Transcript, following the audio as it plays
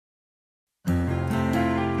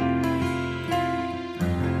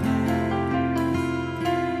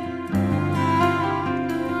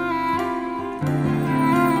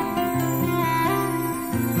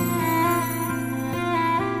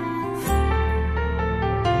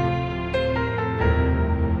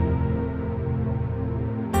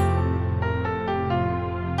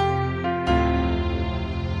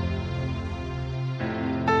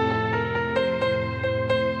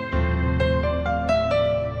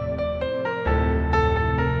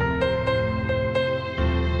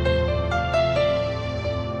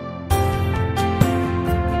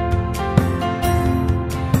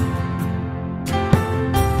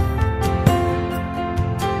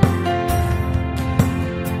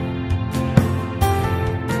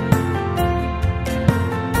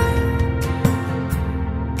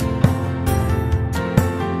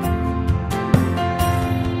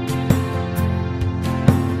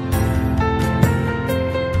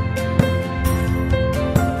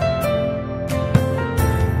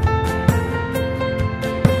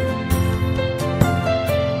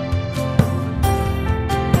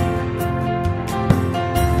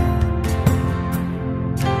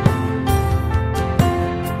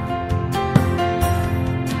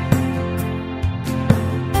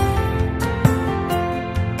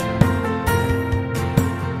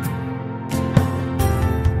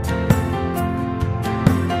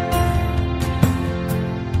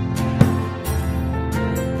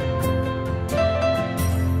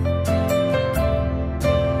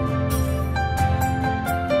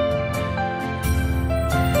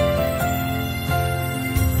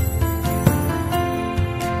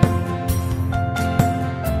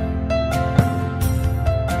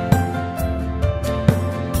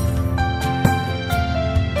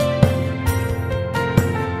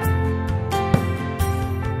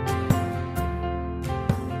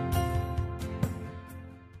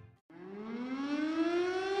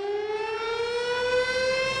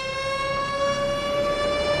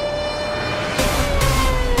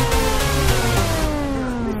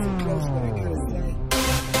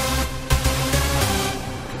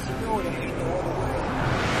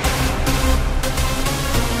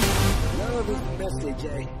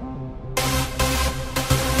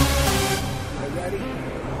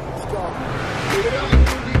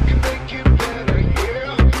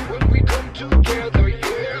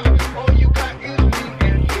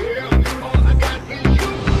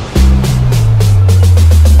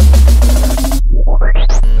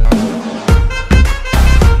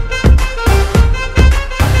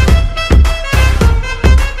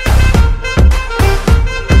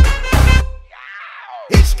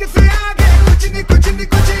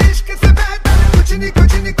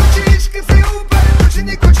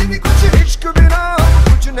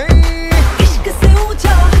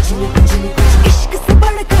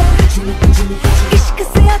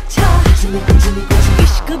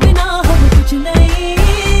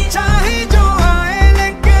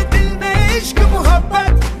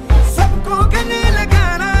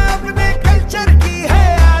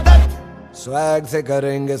Swag से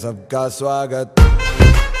करेंगे सबका स्वागत।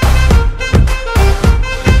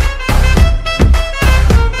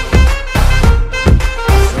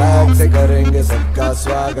 स्वैग से करेंगे सबका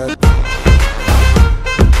स्वागत।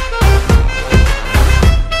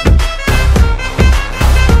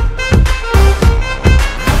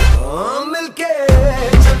 मिलके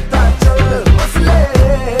चलता चल मसले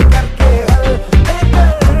करके हल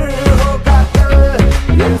बेहतर होगा कल,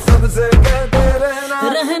 ये सबसे कहते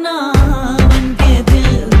रहना बनके दिल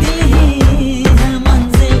दिल ही है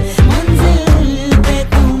मंजिल मंजिल पे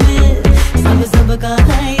तुम्हें सब सबका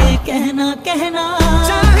है ये कहना कहना।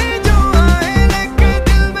 चाहे जो आए लेके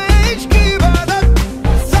दिल में इश्क की इबादत,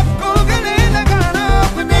 सबको गले लगाना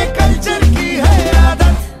अपने कल्चर की है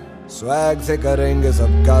आदत। स्वैग से करेंगे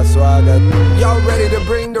सबका स्वागत। Y'all ready to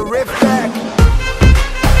bring the riff back?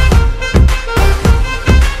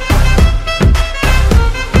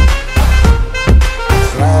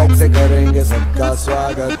 Swag से करेंगे सबका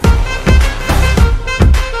स्वागत।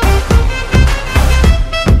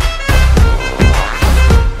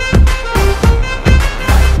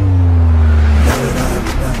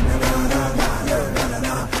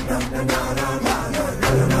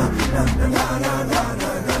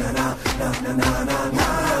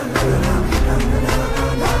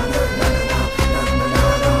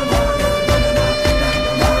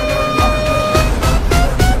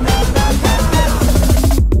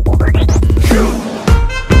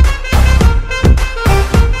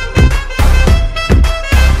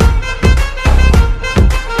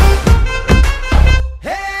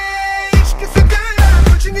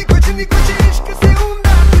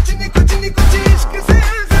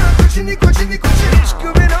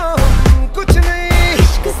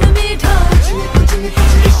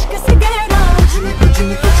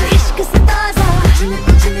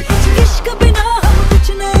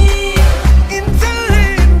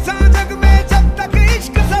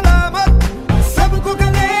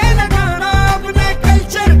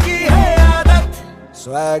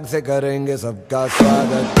 स्वैग से करेंगे सबका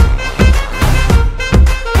स्वागत।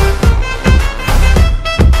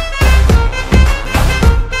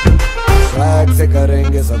 स्वैग से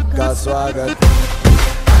करेंगे सबका स्वागत।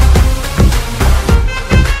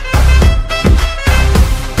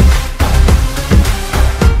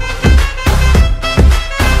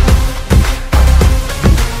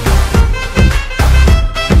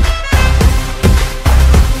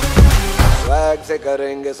 स्वैग से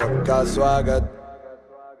करेंगे सबका स्वागत।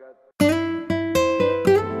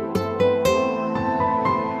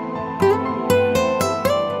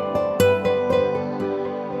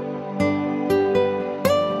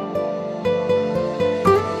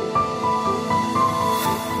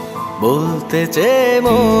 বলতে চেয়ে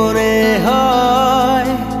মনে হয়,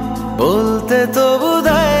 বলতে তো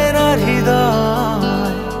বোধহয় না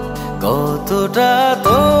হৃদয়, কতটা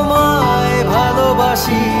তোমায়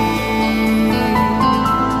ভালোবাসি।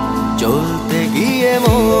 চলতে গিয়ে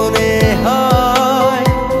মনে হয়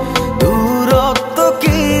দূরত্ব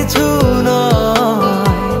কিছু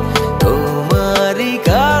নয়, তোমারই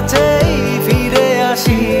কাছেই ফিরে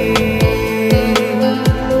আসি।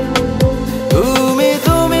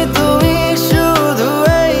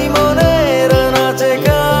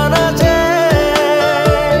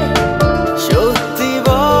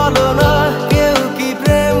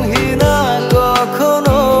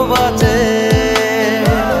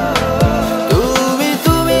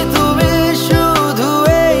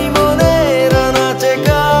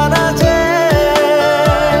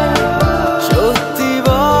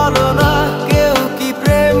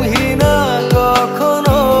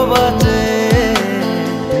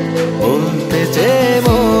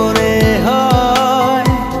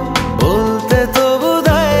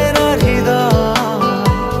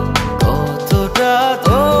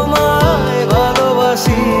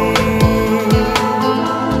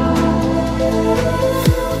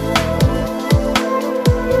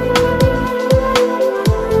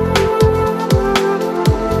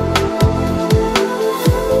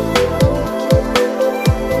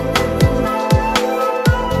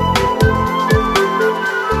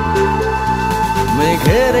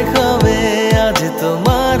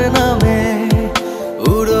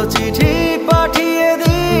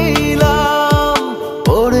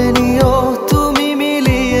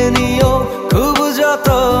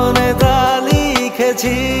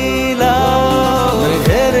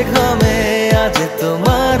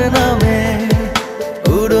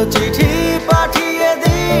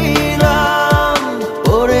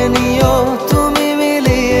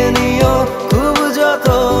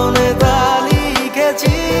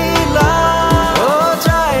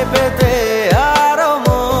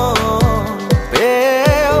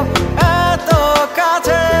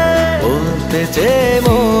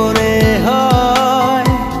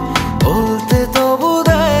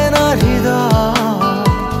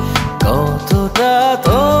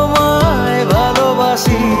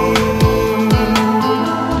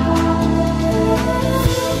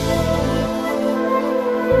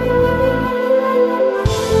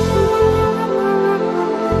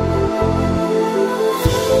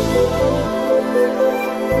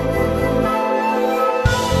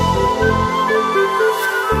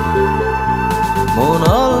 মন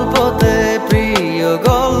অল্পতে প্রিয়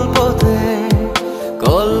গল্পতে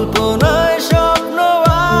কল্পনায় স্বপ্ন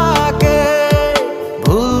আঁকে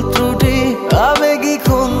ভুল ত্রুটি আবেগী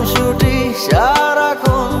খুনসুটি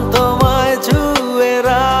সারাক্ষণ তোমায় ছুঁয়ে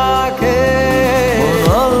রাখে মন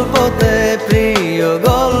অল্পতে প্রিয়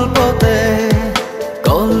গল্পতে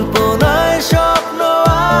কল্পনায় স্বপ্ন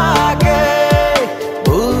আঁকে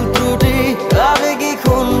ভুল ত্রুটি আবেগী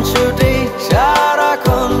খুনসুটি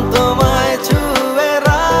সারাক্ষণ তোমায় ছুঁয়ে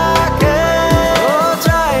রাখে ও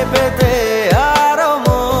চায় পেতে আরো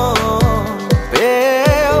মন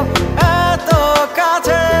পেও এত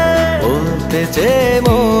কাছে বলতে চেয়ে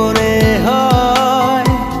মনে হয়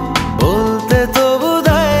বলতে তবু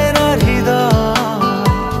দেয় না হৃদয়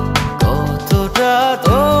কতটা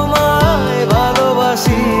তোমায়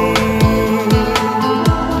ভালোবাসি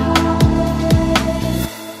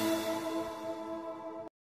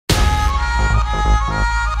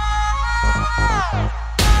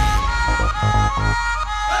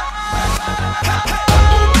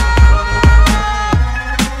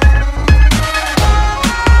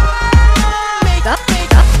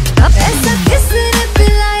ऐसा किसने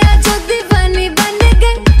पिलाया जो दीवानी बन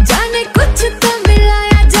गई जाने कुछ तो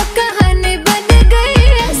मिलाया जो कहानी बन गई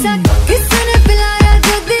ऐसा किसने पिलाया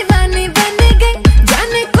जो दीवानी बन गई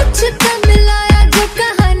जाने कुछ तो मिलाया जो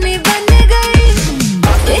कहानी बन गई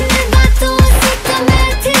इन बातों से तो मैं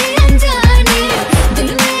थी अनजानी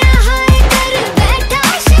दिल में हाय कर बैठा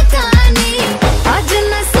शैतानी आज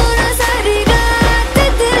मैं सोना सारी रात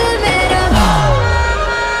दिल मेरा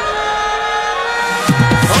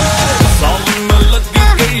सावन लगी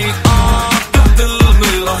गई आग दिल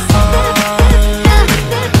मेरा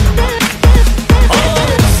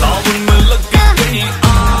सावन लगी गई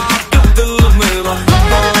आग दिल मेरा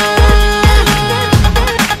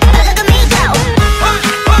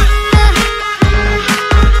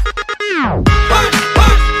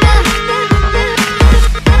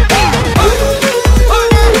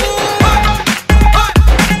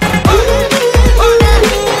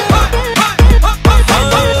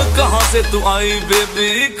कहाँ से तू आई बेबी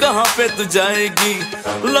कहाँ पे तू जाएगी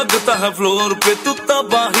लगता है फ्लोर पे तू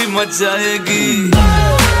तबाही मच जाएगी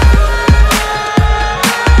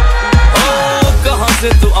कहाँ से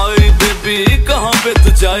तू आई बेबी कहाँ पे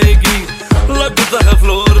तू जाएगी लगता है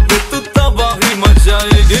फ्लोर पे तू तबाही मच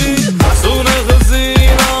जाएगी सुने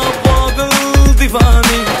हसीना पागल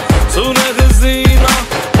दीवानी सुने हसीना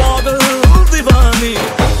पागल दीवानी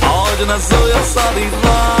आज न सोया सारी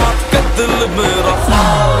रात के दिल मेरा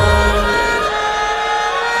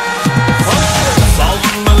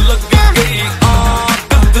सावन में लगी गई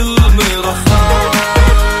आग दिल मेरा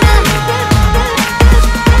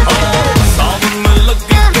सावन में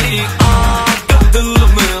लगी गई आग दिल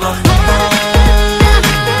मेरा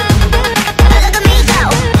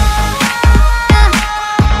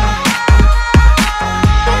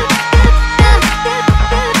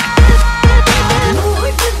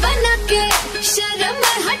मूड बना के शर्म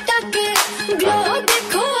हटा के ग्लो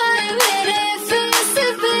देखो आए मेरे फेस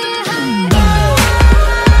पे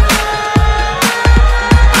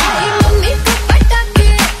आई मम्मी को पटा के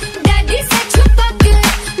डैडी से छुपा के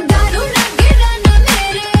दारू ना गिराना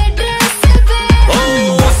मेरे ड्रेस पे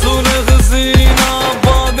सुने हसीना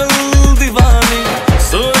पागल दीवानी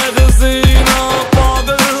सुने हसीना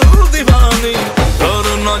पागल दीवानी कर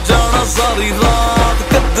न जाना सारी रात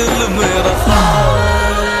के दिल मेरा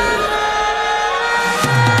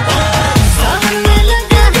सावन में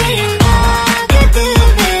लगा गई आग दिल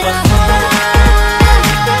मेरा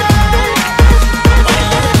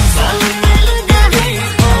सावन में लगा गई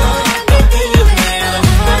आग दिल मेरा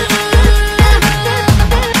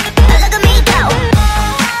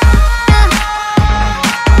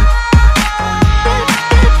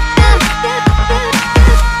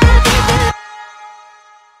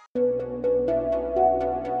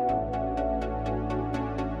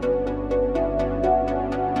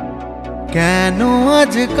কেন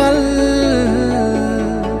আজকাল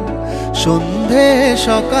সন্ধে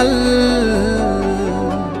সকাল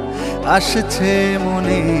আসছে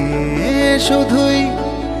মনে শুধুই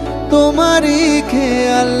তোমারই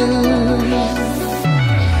খেয়াল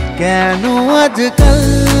কেন আজকাল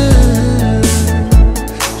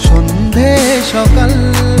সন্ধে সকাল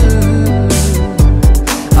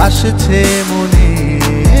আসছে মনে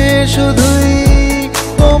শুধুই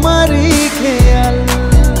তোমারই খেয়াল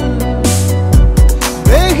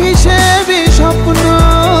বেহিসেবি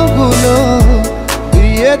স্বপ্নগুলো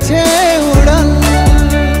দিয়েছে উড়াল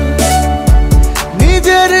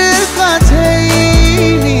নিজের কাছেই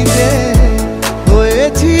নিজে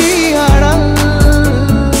হয়েছি আড়াল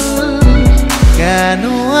কেন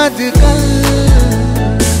আজকাল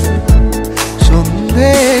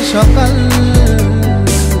সন্ধে সকাল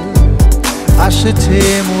আসছে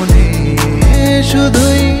মনে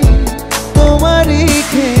শুধুই তোমারই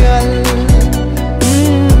খেয়াল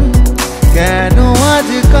কেন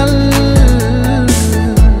আজকাল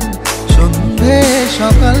সন্ধে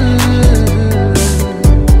সকাল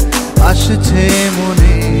আসছে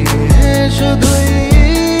মনে শুধুই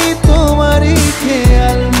তোমারই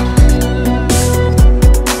খেয়াল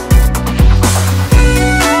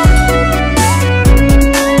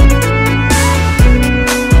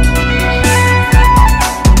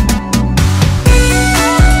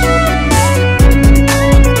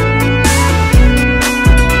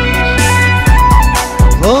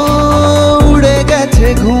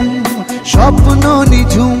ঘুম স্বপ্ন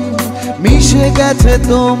নিঝুম মিশে গেছে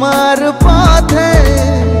তোমার পথে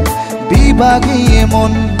বিভাগীয়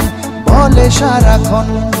মন বলে সারাক্ষণ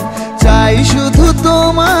চাই শুধু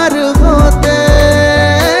তোমার হতে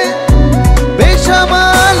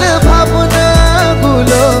বেসামাল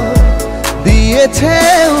ভাবনাগুলো দিয়েছে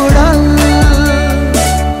উড়াল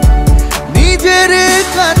নিজের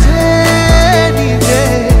কাছে নিজে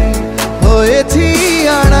হয়েছি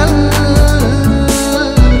আড়াল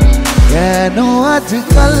কেন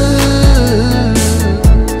আজকাল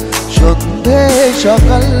সন্ধে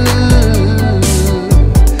সকাল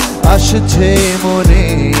আসছে মনে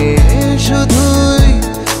শুধুই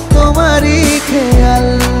তোমারই খেয়াল